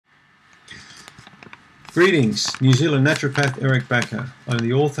Greetings, New Zealand naturopath Eric Bakker. I'm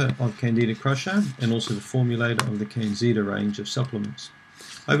the author of Candida Crusher and also the formulator of the CanXida range of supplements.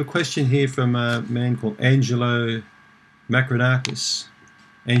 I have a question here from a man called Angelo Makrodakis.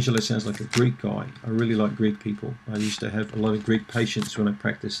 Angelo sounds like a Greek guy. I really like Greek people. I used to have a lot of Greek patients when I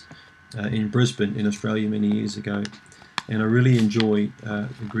practiced in Brisbane in Australia many years ago, and I really enjoy the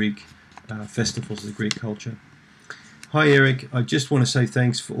Greek festivals, the Greek culture. Hi Eric, I just want to say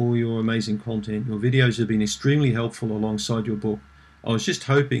thanks for all your amazing content. Your videos have been extremely helpful alongside your book. I was just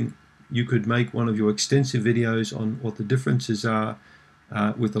hoping you could make one of your extensive videos on what the differences are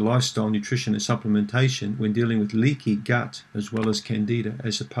with the lifestyle, nutrition and supplementation when dealing with leaky gut as well as Candida,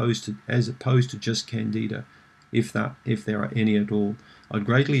 as opposed to just Candida, if there are any at all. I'd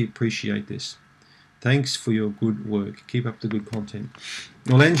greatly appreciate this. Thanks for your good work. Keep up the good content.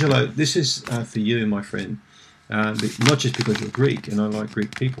 Well, Angelo, this is for you, my friend. Not just because you're Greek and I like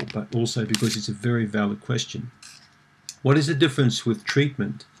Greek people, but also because it's a very valid question. What is the difference with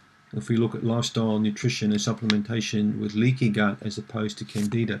treatment if we look at lifestyle, nutrition and supplementation with leaky gut as opposed to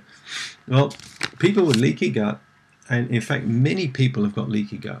Candida? Well, people with leaky gut, and in fact many people have got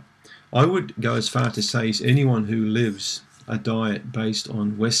leaky gut. I would go as far to say as anyone who lives a diet based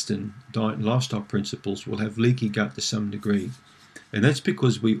on Western diet and lifestyle principles will have leaky gut to some degree. And that's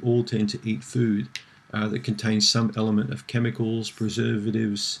because we all tend to eat food that contains some element of chemicals,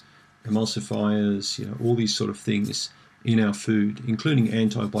 preservatives, emulsifiers, all these sort of things in our food, including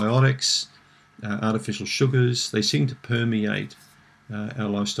antibiotics, artificial sugars. They seem to permeate our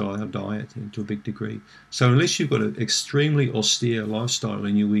lifestyle, our diet, to a big degree. So unless you've got an extremely austere lifestyle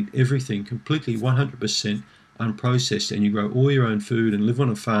and you eat everything completely 100% unprocessed and you grow all your own food and live on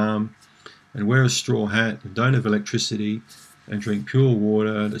a farm and wear a straw hat and don't have electricity and drink pure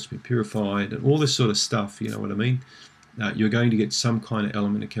water that's been purified and all this sort of stuff, you know what I mean? You're going to get some kind of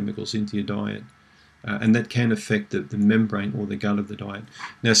element of chemicals into your diet, and that can affect the membrane or the gut of the diet.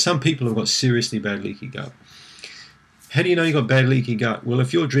 Now, some people have got seriously bad leaky gut. How do you know you've got bad leaky gut? Well,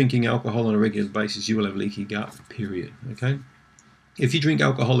 if you're drinking alcohol on a regular basis, you will have leaky gut, period, okay? If you drink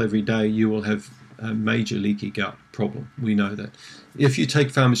alcohol every day, you will have a major leaky gut problem. We know that. If you take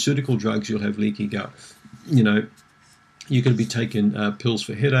pharmaceutical drugs, you'll have leaky gut. You could be taking pills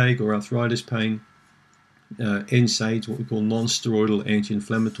for headache or arthritis pain, NSAIDs, what we call non-steroidal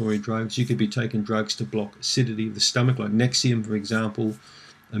anti-inflammatory drugs. You could be taking drugs to block acidity of the stomach, like Nexium, for example,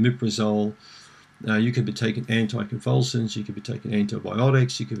 omeprazole. You could be taking anticonvulsants. You could be taking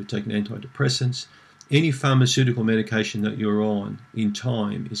antibiotics. You could be taking antidepressants. Any pharmaceutical medication that you're on in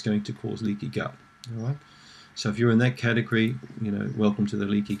time is going to cause leaky gut. All right. So if you're in that category, welcome to the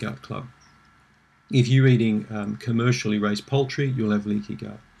leaky gut club. If you're eating commercially raised poultry, you'll have leaky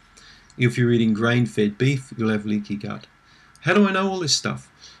gut. If you're eating grain-fed beef, you'll have leaky gut. How do I know all this stuff?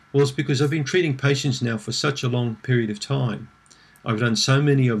 Well, it's because I've been treating patients now for such a long period of time. I've done so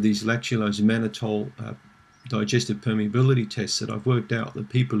many of these lactulose mannitol digestive permeability tests that I've worked out that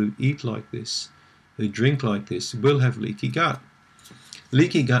people who eat like this, who drink like this, will have leaky gut.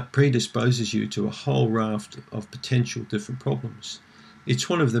 Leaky gut predisposes you to a whole raft of potential different problems. It's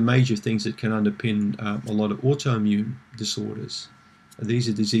one of the major things that can underpin a lot of autoimmune disorders. These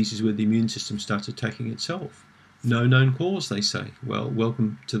are diseases where the immune system starts attacking itself. No known cause, they say. Well,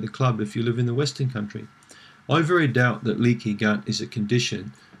 welcome to the club if you live in the Western country. I very doubt that leaky gut is a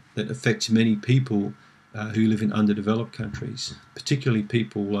condition that affects many people who live in underdeveloped countries, particularly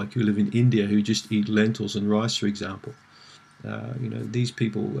people like who live in India who just eat lentils and rice, for example. These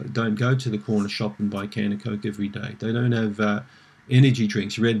people don't go to the corner shop and buy a can of Coke every day. They don't have energy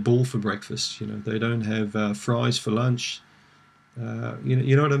drinks, Red Bull for breakfast. They don't have fries for lunch.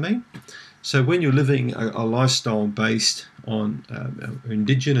 You know what I mean? So when you're living a lifestyle based on an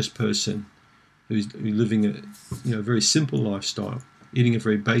indigenous person who's living a very simple lifestyle, eating a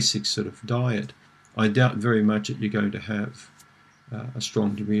very basic sort of diet, I doubt very much that you're going to have a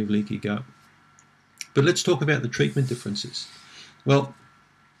strong degree of leaky gut. But let's talk about the treatment differences. Well,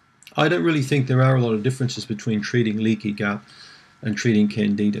 I don't really think there are a lot of differences between treating leaky gut and treating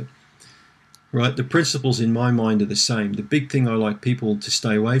Candida. Right, the principles in my mind are the same. The big thing I like people to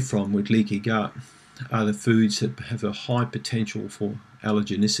stay away from with leaky gut are the foods that have a high potential for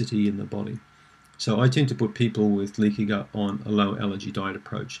allergenicity in the body. So I tend to put people with leaky gut on a low allergy diet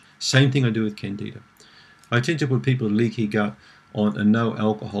approach. Same thing I do with Candida. I tend to put people with leaky gut on a no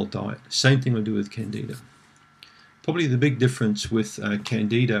alcohol diet. Same thing I do with Candida. Probably the big difference with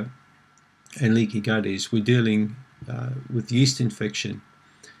Candida and leaky gut is we're dealing with yeast infection.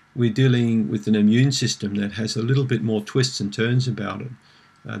 We're dealing with an immune system that has a little bit more twists and turns about it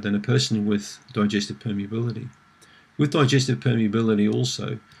than a person with digestive permeability. With digestive permeability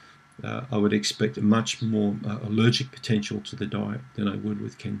also, I would expect a much more allergic potential to the diet than I would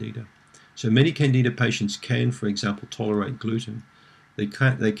with Candida. So many Candida patients can, for example, tolerate gluten. They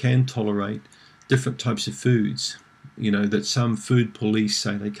can tolerate different types of foods, that some food police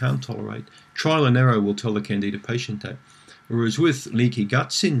say they can't tolerate. Trial and error will tell the Candida patient that. Whereas with leaky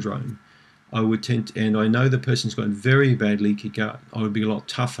gut syndrome, and I know the person's got very bad leaky gut, I would be a lot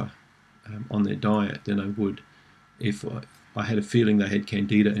tougher on their diet than I would if I had a feeling they had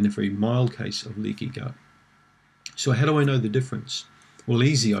Candida in a very mild case of leaky gut. So how do I know the difference? Well,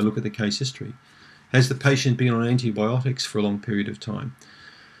 easy. I look at the case history. Has the patient been on antibiotics for a long period of time?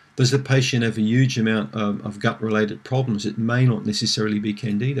 Does the patient have a huge amount of gut-related problems? It may not necessarily be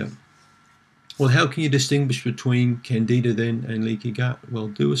Candida. Well, how can you distinguish between Candida then and leaky gut? Well,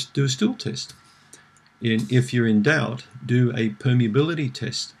 do a stool test. And if you're in doubt, do a permeability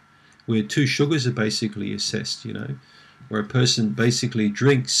test, where 2 sugars are basically assessed, where a person basically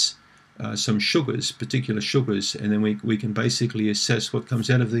drinks some sugars, particular sugars, and then we can basically assess what comes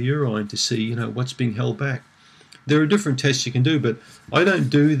out of the urine to see, what's being held back. There are different tests you can do, but I don't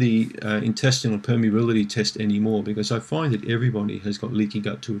do the intestinal permeability test anymore because I find that everybody has got leaky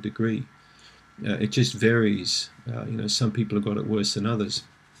gut to a degree. It just varies. Some people have got it worse than others.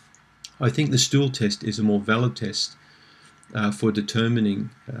 I think the stool test is a more valid test for determining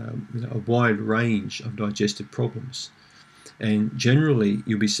a wide range of digestive problems. And generally,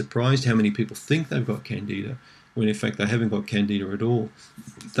 you'll be surprised how many people think they've got Candida, when in fact they haven't got Candida at all.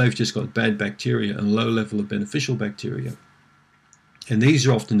 They've just got bad bacteria and low level of beneficial bacteria. And these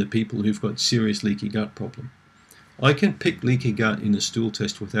are often the people who've got serious leaky gut problem. I can pick leaky gut in a stool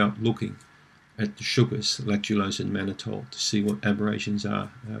test without looking at the sugars, lactulose and mannitol, to see what aberrations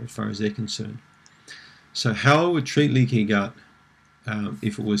are as far as they're concerned. So how I would treat leaky gut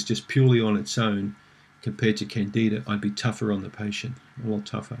if it was just purely on its own compared to Candida, I'd be tougher on the patient, a lot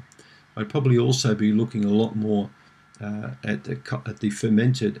tougher. I'd probably also be looking a lot more at the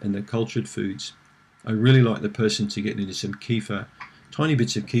fermented and the cultured foods. I really like the person to get into some kefir, tiny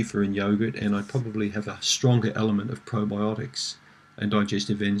bits of kefir in yogurt, and I'd probably have a stronger element of probiotics and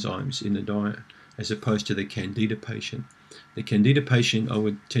digestive enzymes in the diet as opposed to the Candida patient. The Candida patient, I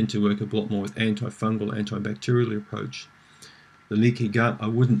would tend to work a lot more with antifungal, antibacterial approach. The leaky gut, I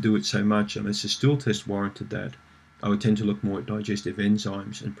wouldn't do it so much unless a stool test warranted that. I would tend to look more at digestive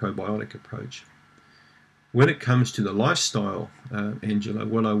enzymes and probiotic approach. When it comes to the lifestyle, Angela,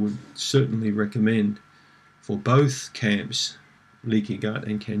 what I would certainly recommend for both camps, leaky gut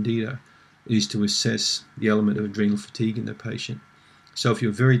and Candida, is to assess the element of adrenal fatigue in the patient. So if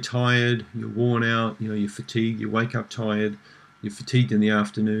you're very tired, you're worn out, you're fatigued, you wake up tired, you're fatigued in the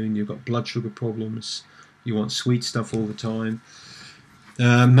afternoon, you've got blood sugar problems, you want sweet stuff all the time,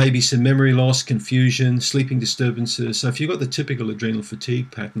 maybe some memory loss, confusion, sleeping disturbances. So if you've got the typical adrenal fatigue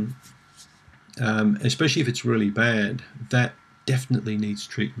pattern, especially if it's really bad, that definitely needs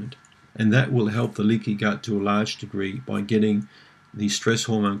treatment. And that will help the leaky gut to a large degree by getting the stress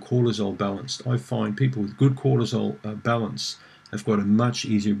hormone cortisol balanced. I find people with good cortisol balance have got a much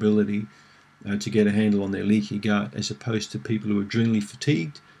easier ability to get a handle on their leaky gut as opposed to people who are adrenally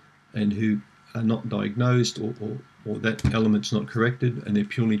fatigued and who are not diagnosed or that element's not corrected and they're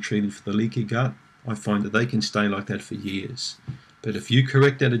purely treated for the leaky gut. I find that they can stay like that for years. But if you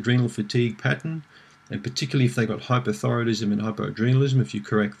correct that adrenal fatigue pattern, and particularly if they've got hypothyroidism and hypoadrenalism, if you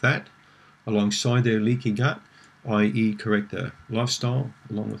correct that alongside their leaky gut, i.e. correct their lifestyle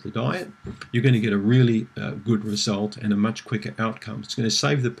along with the diet, you're going to get a really good result and a much quicker outcome. It's going to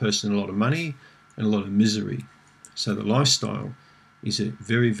save the person a lot of money and a lot of misery. So the lifestyle is a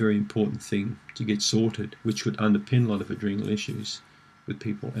very, very important thing to get sorted, which would underpin a lot of adrenal issues with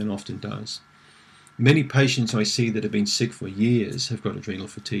people, and often does. Many patients I see that have been sick for years have got adrenal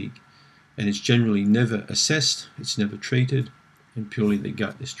fatigue, and it's generally never assessed, it's never treated, and purely the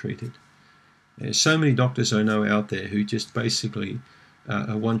gut is treated. There's so many doctors I know out there who just basically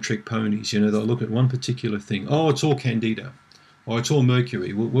are one-trick ponies. They'll look at one particular thing. Oh, it's all Candida. Oh, it's all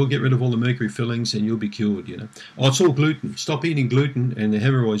mercury. We'll get rid of all the mercury fillings and you'll be cured, Oh, it's all gluten. Stop eating gluten and the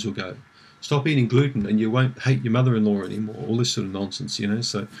hemorrhoids will go. Stop eating gluten and you won't hate your mother-in-law anymore. All this sort of nonsense,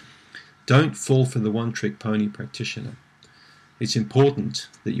 So don't fall for the one-trick pony practitioner. It's important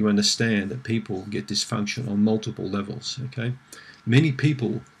that you understand that people get dysfunction on multiple levels, okay? Many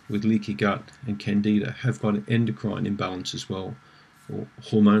people with leaky gut and Candida have got an endocrine imbalance as well, or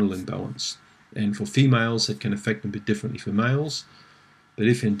hormonal imbalance. And for females, it can affect them a bit differently for males. But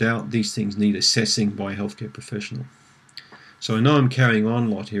if in doubt, these things need assessing by a healthcare professional. So I know I'm carrying on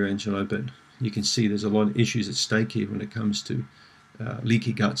a lot here, Angelo, but you can see there's a lot of issues at stake here when it comes to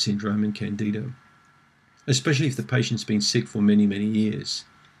leaky gut syndrome and Candida, especially if the patient's been sick for many, many years.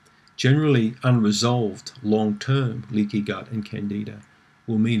 Generally, unresolved long-term leaky gut and Candida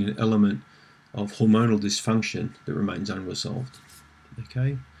will mean an element of hormonal dysfunction that remains unresolved.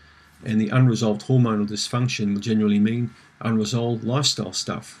 Okay? And the unresolved hormonal dysfunction will generally mean unresolved lifestyle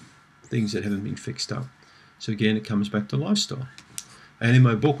stuff, things that haven't been fixed up. So again, it comes back to lifestyle. And in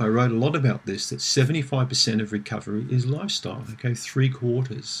my book, I wrote a lot about this, that 75% of recovery is lifestyle, okay,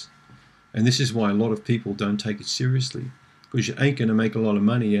 3/4. And this is why a lot of people don't take it seriously, because you ain't going to make a lot of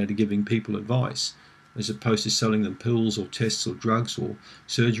money out of giving people advice, as opposed to selling them pills or tests or drugs or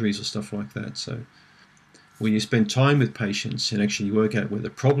surgeries or stuff like that. So when you spend time with patients and actually work out where the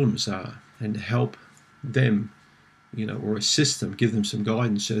problems are and help them, or assist them, give them some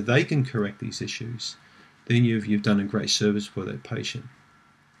guidance so they can correct these issues, then you've done a great service for that patient,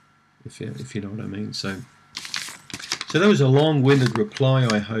 if you know what I mean. So that was a long-winded reply,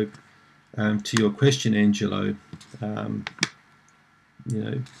 I hope, to your question, Angelo.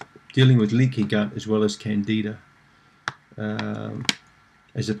 Dealing with leaky gut as well as Candida,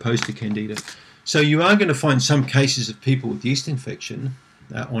 as opposed to Candida. So you are going to find some cases of people with yeast infection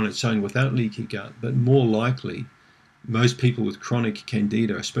on its own without leaky gut, but more likely most people with chronic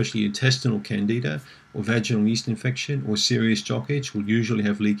Candida, especially intestinal Candida or vaginal yeast infection or serious jockage, will usually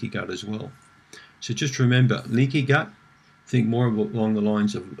have leaky gut as well. So just remember, leaky gut, think more along the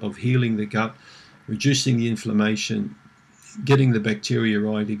lines of healing the gut, reducing the inflammation, getting the bacteria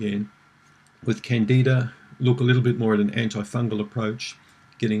right again. With Candida, look a little bit more at an antifungal approach,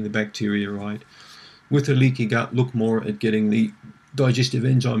 getting the bacteria right. With a leaky gut, look more at getting the digestive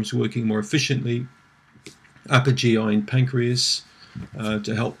enzymes working more efficiently, upper GI and pancreas,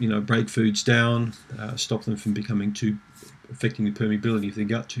 to help break foods down, stop them from affecting the permeability of the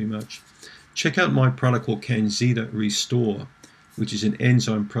gut too much. Check out my product called CanXida Restore, which is an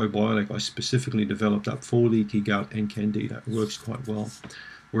enzyme probiotic I specifically developed up for leaky gut and Candida. It works quite well.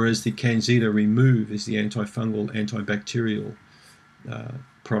 Whereas the CanXida Remove is the antifungal, antibacterial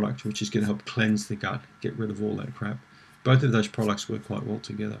product, which is going to help cleanse the gut, get rid of all that crap. Both of those products work quite well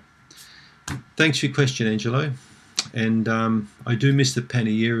together. Thanks for your question, Angelo. And I do miss the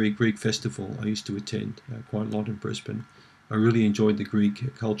Panieri Greek festival I used to attend quite a lot in Brisbane. I really enjoyed the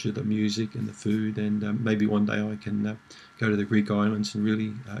Greek culture, the music and the food, and maybe one day I can go to the Greek islands and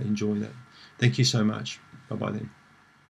really enjoy that. Thank you so much. Bye-bye then.